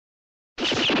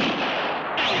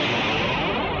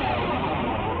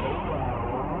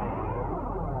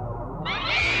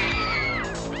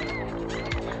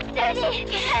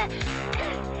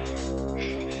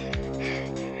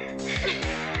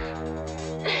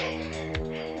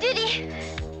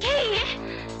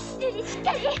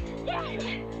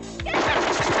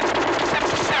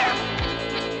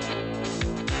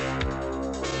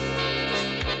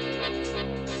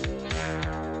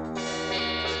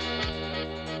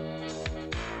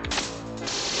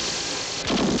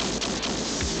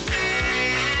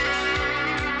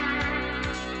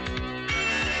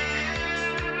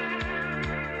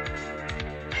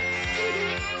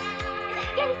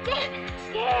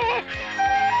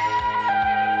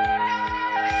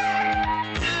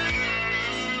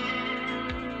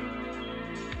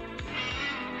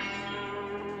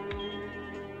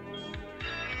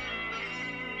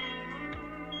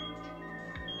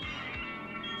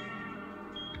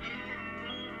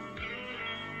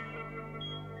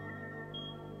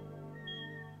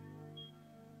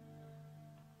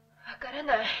わから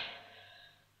ない。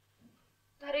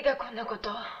誰がこんなこと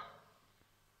を。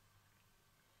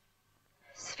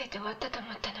すべて終わったと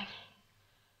思ったのに。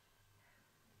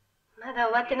まだ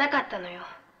終わってなかったのよ。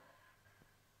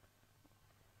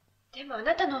でもあ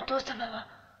なたのお父様は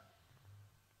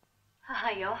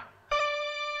母よ。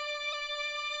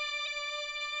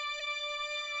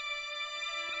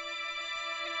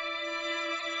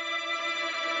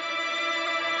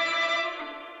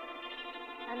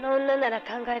あの女なら考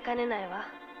えかねないわ。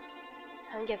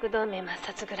反逆同盟抹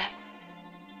殺ぐらい。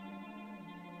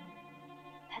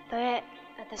たとえ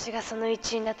私がその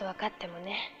一員だと分かっても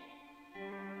ね。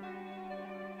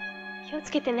気を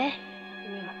つけてね、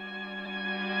ユミも。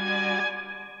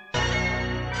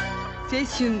青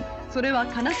春、それは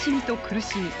悲しみと苦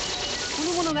しみ。こ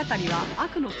の物語は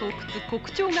悪の巣窟国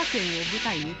鳥学園を舞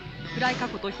台に、暗い過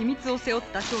去と秘密を背負っ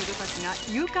た少女たちが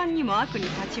勇敢にも悪に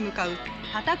立ち向かう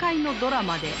戦いのドラ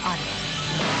マである。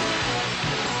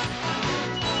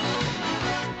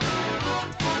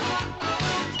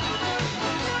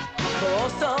高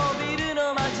層ビル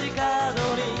の街角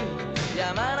に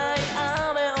止まない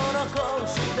雨を残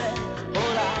して、ほ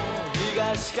ら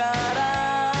東か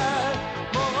ら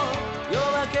もう夜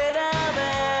明けだね。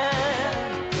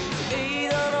スピー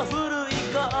ドの古い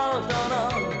コートの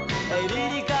襟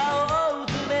に顔をう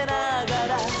ずめなが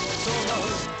ら、その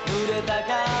濡れた髪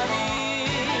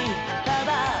ただ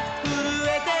震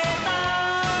えてた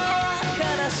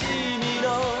悲しみの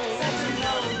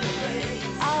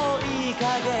青い影、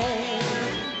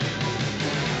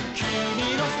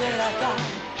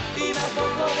今ここ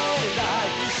で抱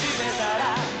きしめたら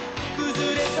崩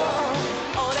れそう、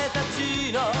俺たち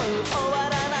の終わ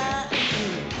らない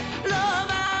ロ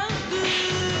マンス。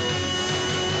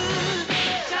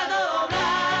シャドウが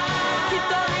一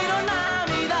人の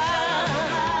涙、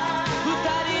二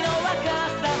人の若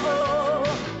さを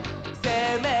責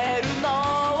めるの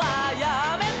はや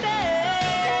めて。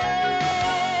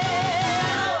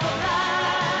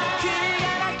君が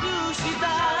なくした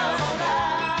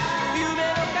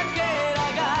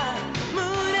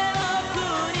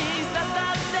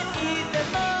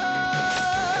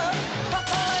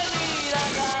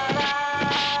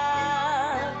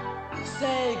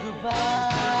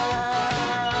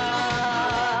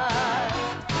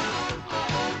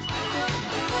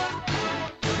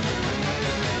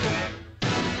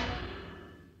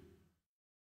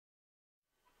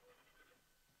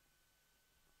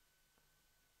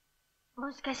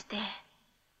もしかして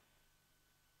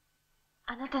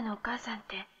あなたのお母さんっ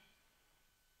て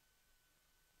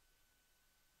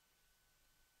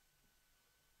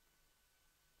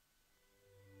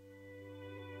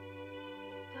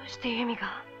どうしてユミ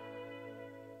が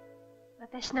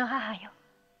私の母よ。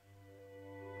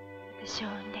私を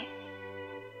産んで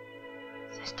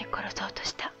そして殺そうと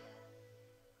した。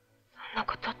そんな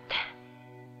ことって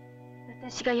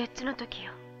私が4つの時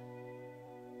よ。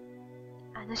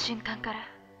あの瞬間から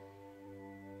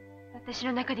私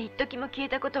の中で一時も消え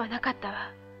たことはなかった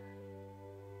わ。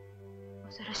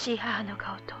恐ろしい母の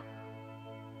顔と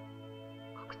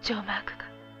国鳥マークが。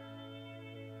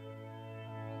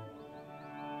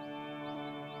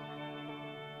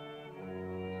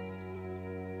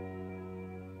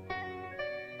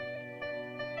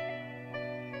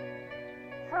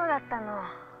そうだったの。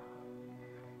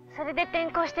それで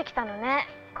転校してきたのね、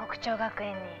国鳥学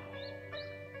園に。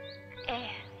ええ、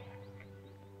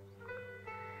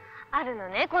あるの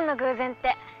ね、こんな偶然っ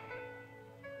て。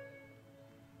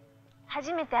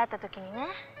初めて会った時にね、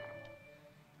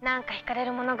なんか惹かれ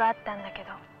るものがあったんだけど、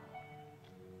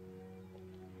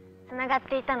つながっ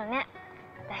ていたのね、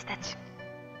私たち。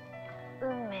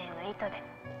運命の糸で。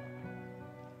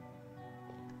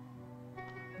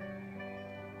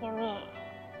ユミ、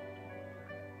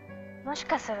もし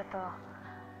かすると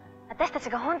私たち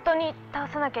が本当に倒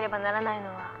さなければならないの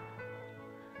は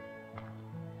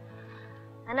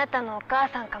あなたのお母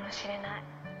さんかもしれない。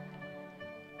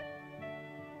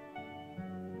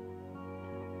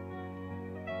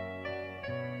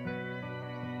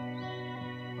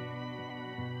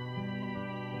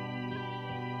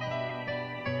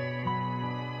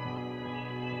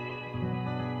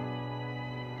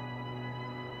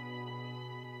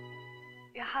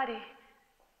やはり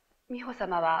美穂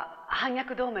様は反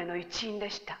逆同盟の一員で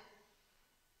した。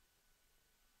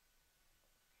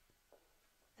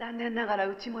残念ながら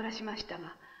撃ち漏らしました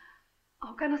が、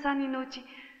他の3人のうち2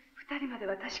人まで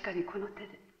は確かにこの手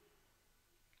で、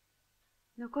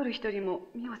残る1人も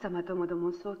美穂様ともど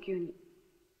も早急に。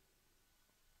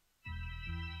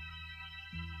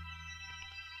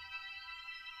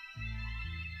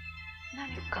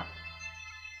何か。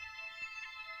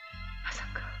まさ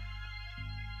か。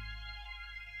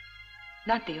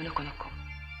なんていうのこの子。確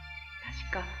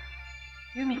か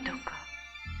ユミとか。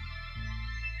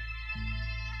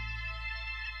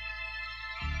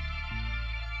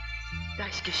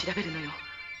大至急調べるのよ、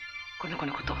この子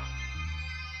のこと。は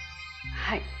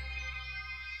い。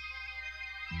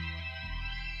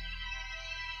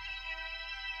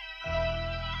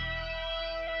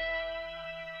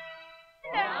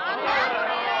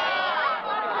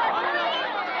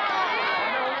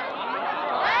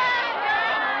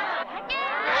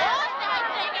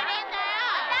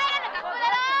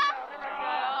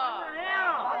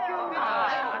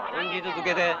本日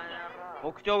付で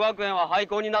北朝学園は廃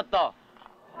校になった。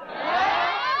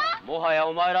もはや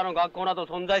お前らの学校など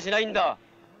存在しないんだ。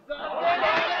帰れ帰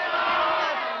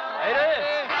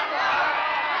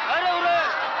れ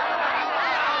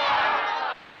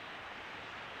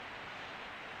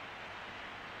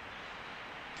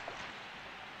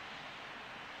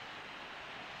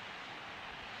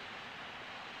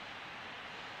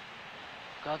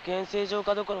俺。学園正常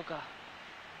化どころか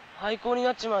廃校に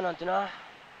なっちまうなんてな。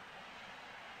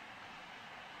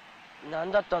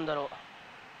何だったんだろ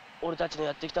う、俺たちの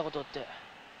やってきたことって。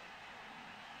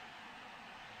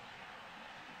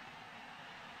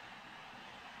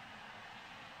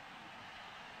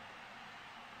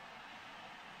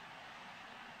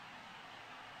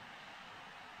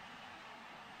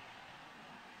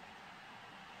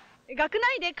学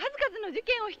内で数々の事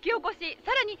件を引き起こし、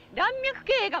さらに乱脈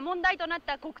経営が問題となっ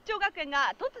た国庁学園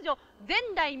が突如前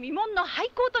代未聞の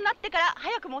廃校となってから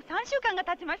早くも3週間が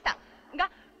経ちましたが、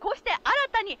こうして新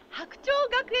たに白鳥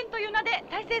学園という名で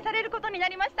再生されることにな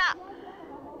りました。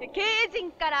経営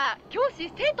陣から教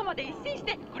師生徒まで一新し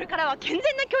て、これからは健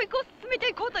全な教育を進めて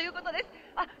いこうということです。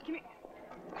あ、君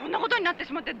こんなことになって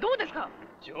しまってどうですか？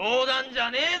冗談じ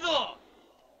ゃねえぞ。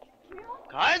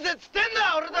返せっつってん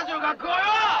だ俺たちの学校よ。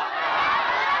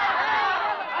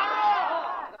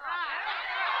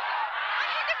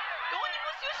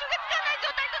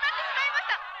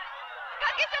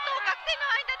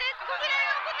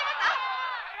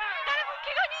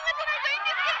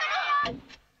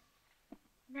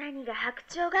何が白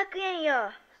鳥学園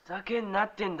よ。ふざけんな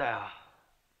ってんだよ。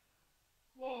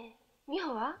ねえ、美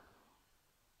穂は？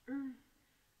うん。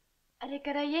あれ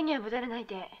から家には戻らない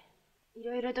で、い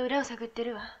ろいろと裏を探って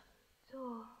るわ。そ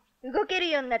う。動ける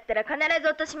ようになったら必ず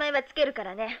落とし前はつけるか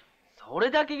らね。そ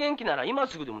れだけ元気なら今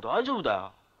すぐでも大丈夫だ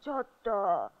よ。ちょっと、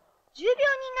重病人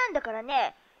なんだから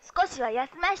ね、少しは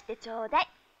休ましてちょうだい。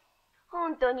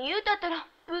本当に言うたったら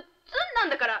ぶっつんなん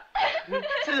だから。ぶっ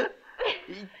つん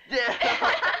言って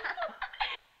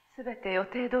すべて予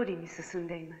定通りに進ん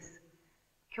でいます。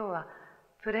今日は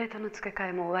プレートの付け替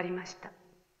えも終わりました。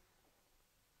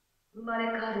生まれ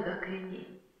変わる学園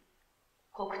に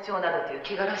国庁などという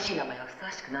気がらしい名前はふさ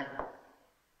わしくない。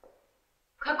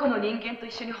過去の人間と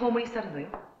一緒に葬り去るのよ。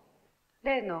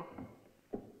例の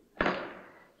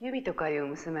ユミとかいう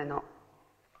娘の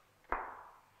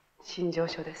心情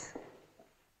書です。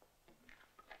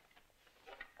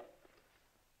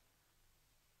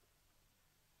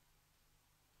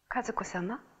和子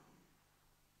様、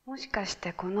もしかし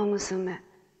てこの娘。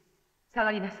下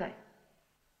がりなさい。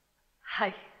は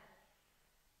い。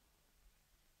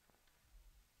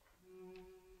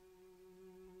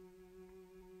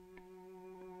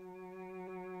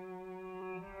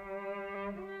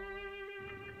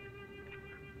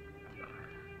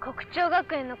国庁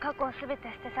学園の過去をすべて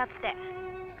捨て去って、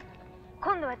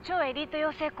今度は超エリート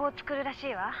養成校を作るらし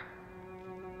いわ。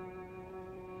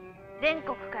全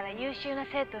国から優秀な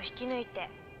生徒を引き抜いて、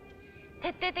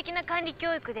徹底的な管理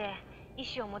教育で意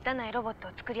志を持たないロボット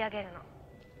を作り上げるの。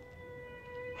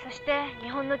そして日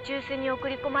本の中枢に送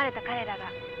り込まれた彼らが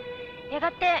や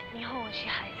がて日本を支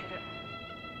配する。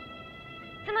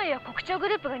つまりは国庁グ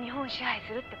ループが日本を支配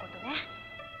するってことね。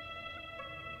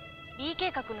B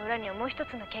計画の裏にはもう一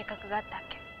つの計画があったわ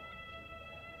け。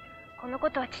この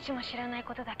ことは父も知らない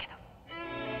ことだけど、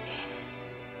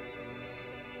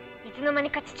いつの間に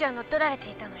か父は乗っ取られ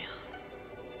ていたのよ。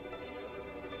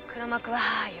黒幕は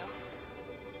母よ。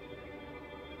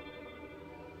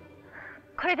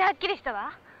これではっきりした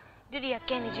わ。ルリや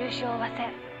ケイに重傷を負わせ、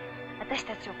私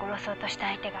たちを殺そうとした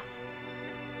相手が。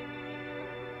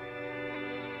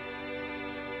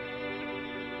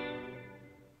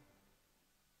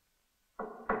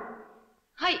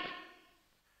はい。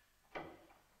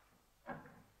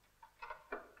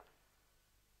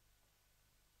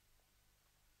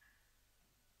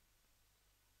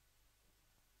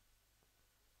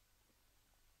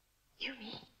ユ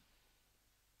ミ。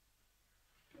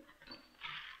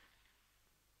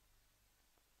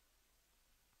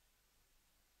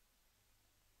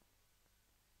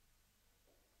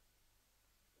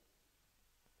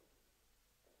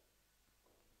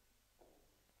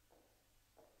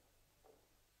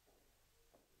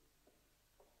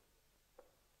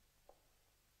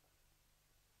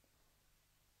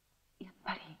やっ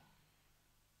ぱり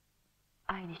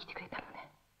会いに来てくれたのね。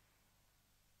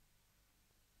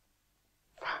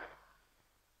さ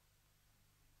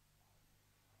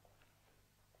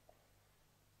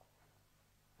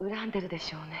あ、恨んでるで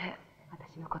しょうね、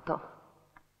私のこと。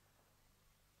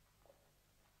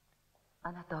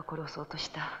あなたを殺そうとし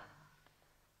た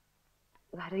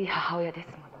悪い母親です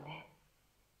ものね。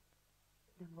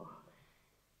でも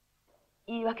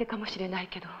言い訳かもしれない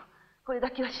けど、これ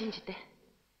だけは信じて。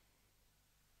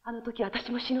あの時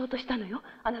私も死のうとしたのよ、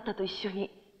あなたと一緒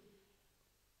に。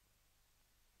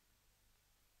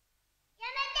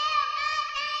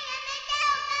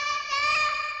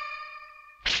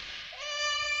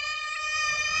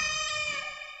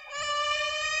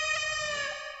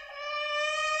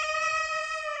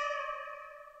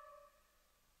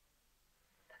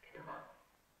だけど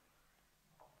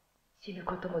死ぬ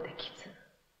こともできず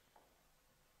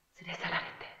連れ去られ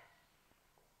て、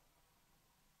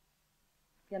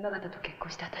山形と結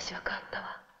婚して私は変わった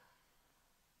わ。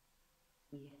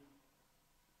いえ、変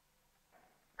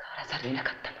わらざるを得な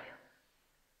かったのよ。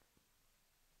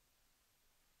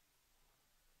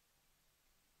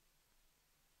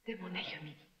でもね、ユ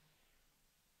ミ、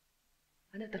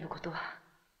あなたのことは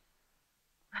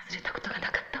忘れたことが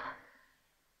なかったわ。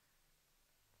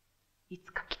いつ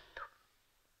かきっと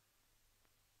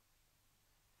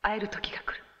会える時が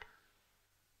来るって。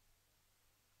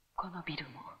このビル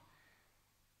も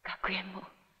学園も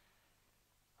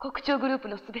国庁グループ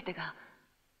のすべてが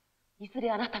いず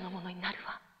れあなたのものになる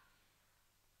わ。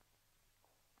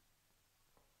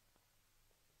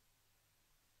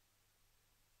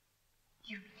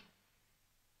ユミ。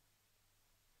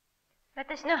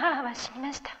私の母は死に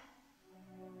ました。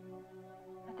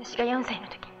私が4歳の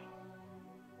時に。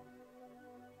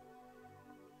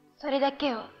それだ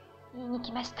けを言いに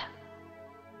来ました。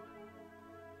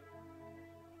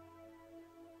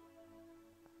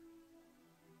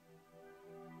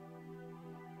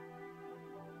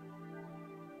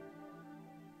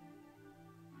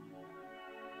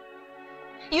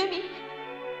ユミ。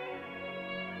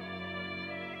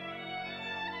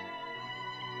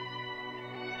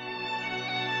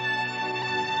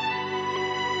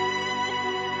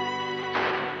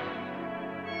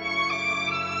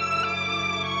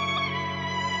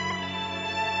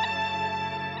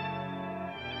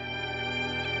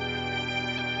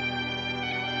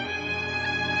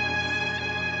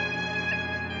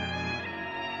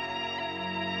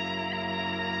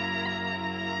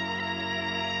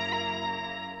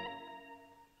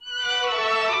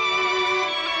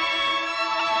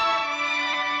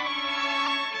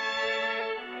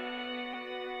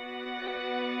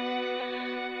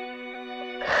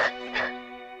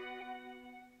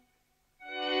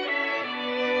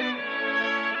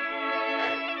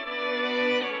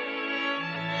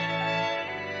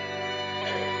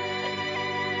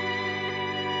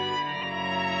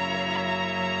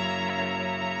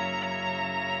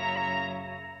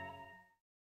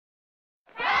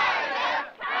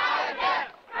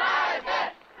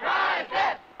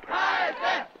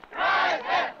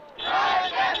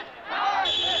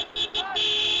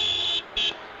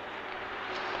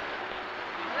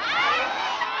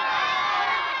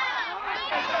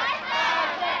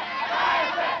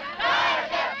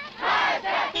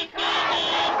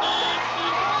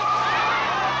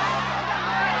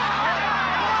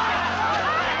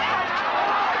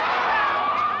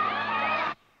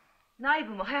内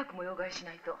部も早くも要害し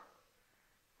ないと。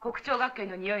国庁学園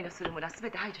の匂いのする村す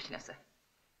べて排除しなさい。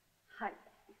はい。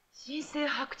新生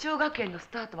白鳥学園のス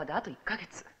タートまであと1ヶ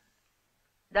月。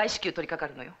大至急取り掛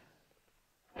かるのよ。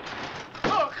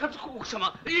勝国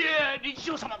様、いえ、理事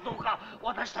長様、どうか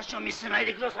私たちを見捨てない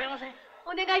でくださいませ。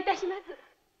お願いいたします。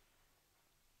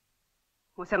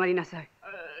お下がりなさい。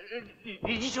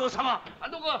理事長様、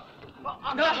どうか。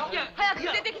早く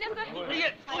出てきなさい。い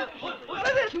え、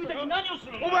君たち何をす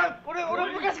るの？お前、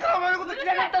俺昔からお前のこと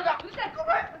嫌いだったんだ。うるさい。お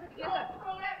前。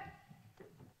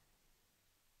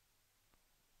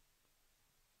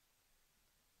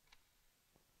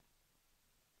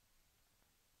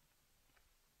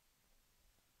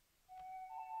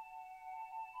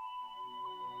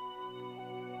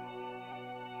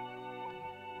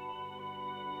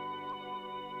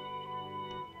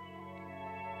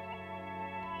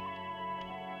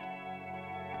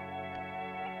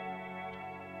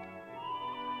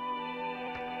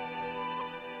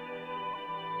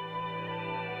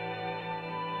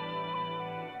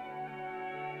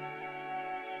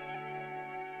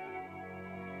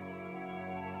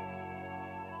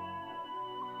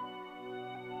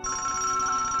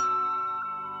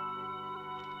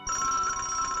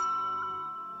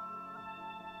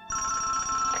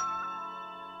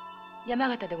山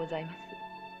形でございます。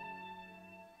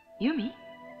ユミ？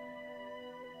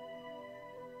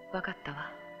わかった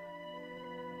わ。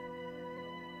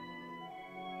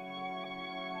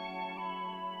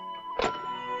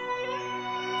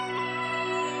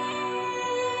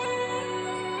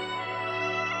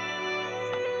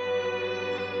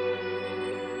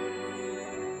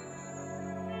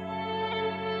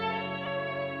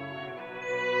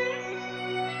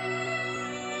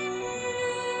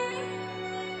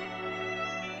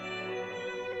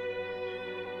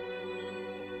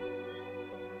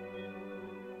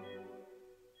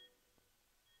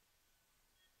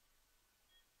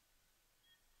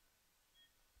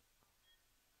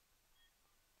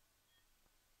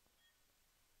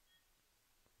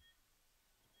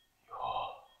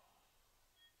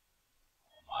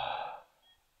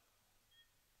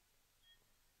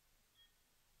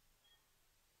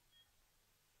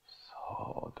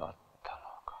そうだったの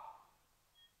か。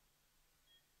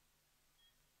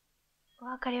お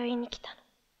別れを言いに来たの。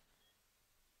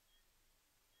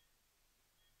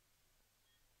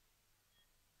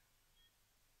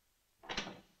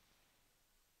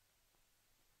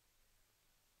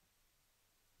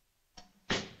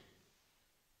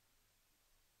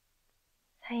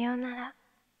さようなら、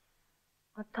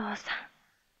お父さん。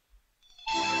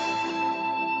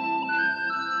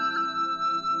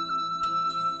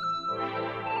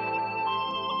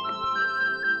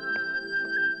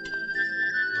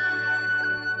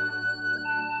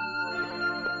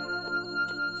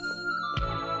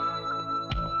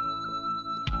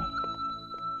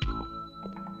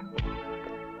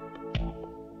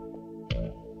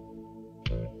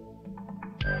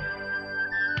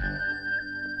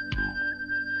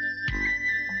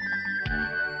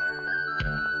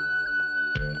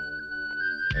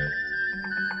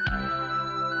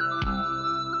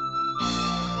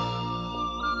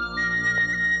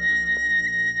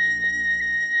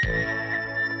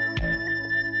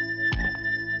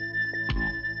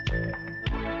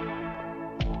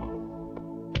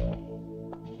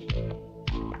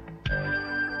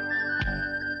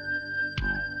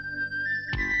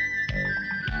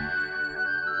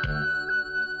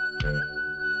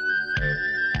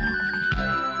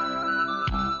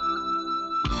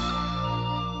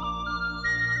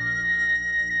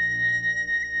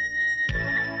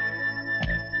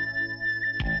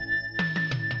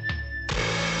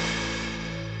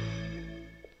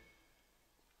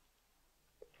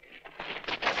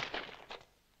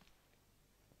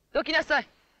どきなさい。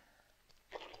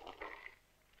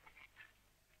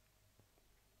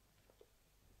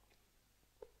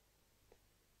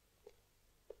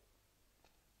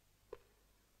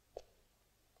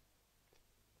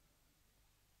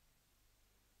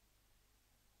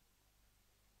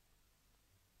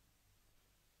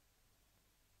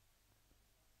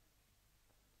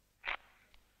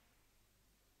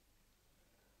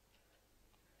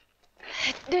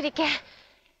ルリケ。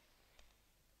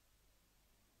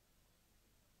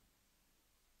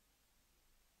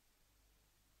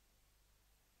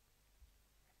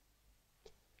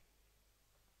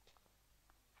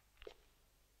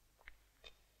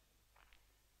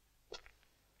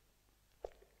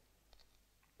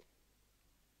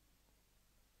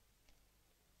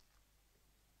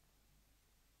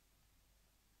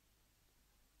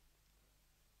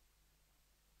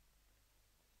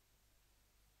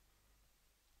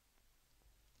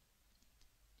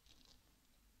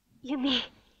ユミ。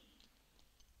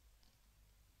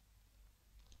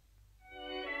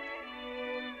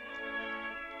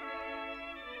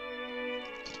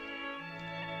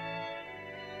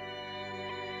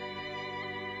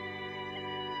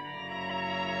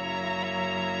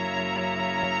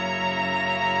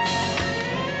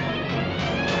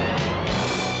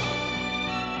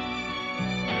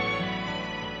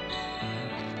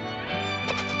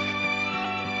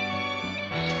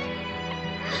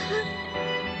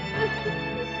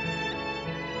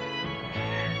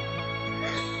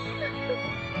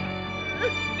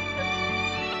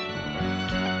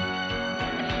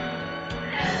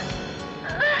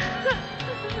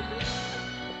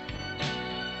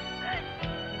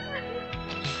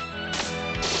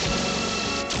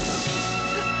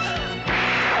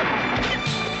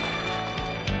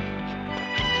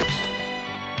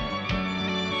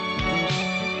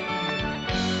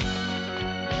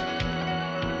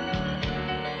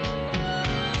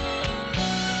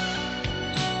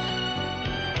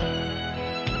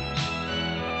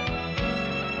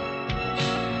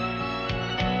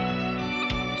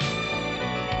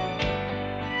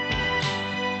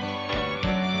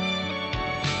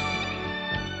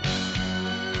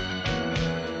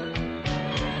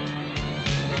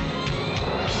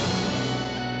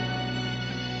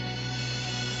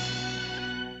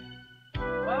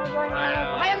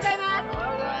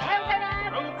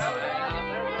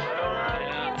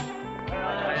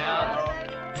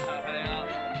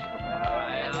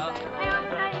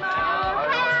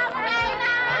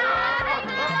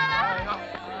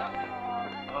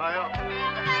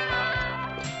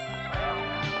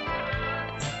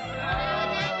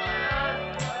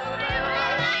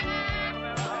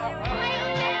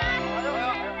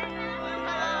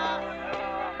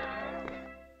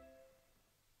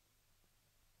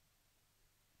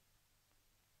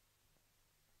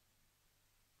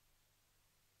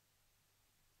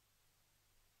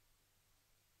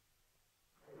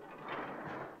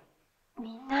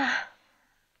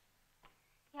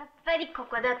りこ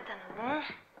こだったのね。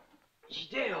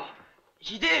ひでえよ、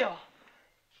ひでえよ。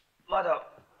まだ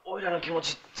おいらの気持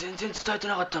ち全然伝えて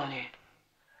なかったのに。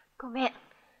ごめん。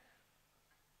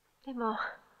でも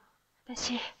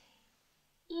私い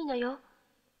いのよ。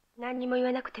何にも言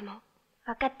わなくても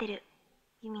分かってる。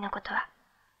ユミのことは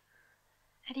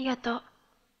ありがとう。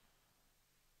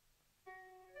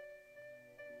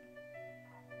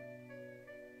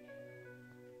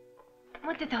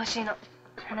持っててほしいの、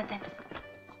あなたに。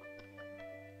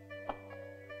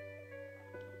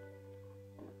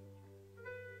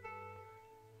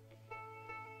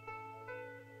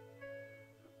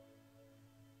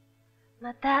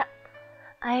また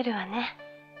会えるわね。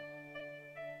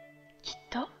きっ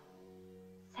と。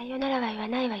さよならは言わ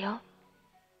ないわよ。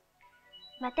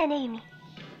またね、ユミ。こ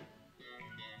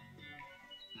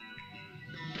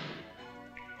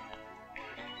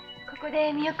こ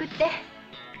で見送って。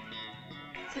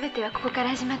すべてはここから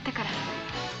始まったから。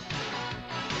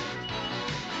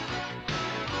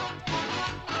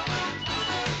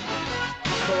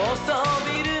高層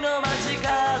ビルの街角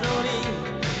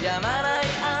にやまな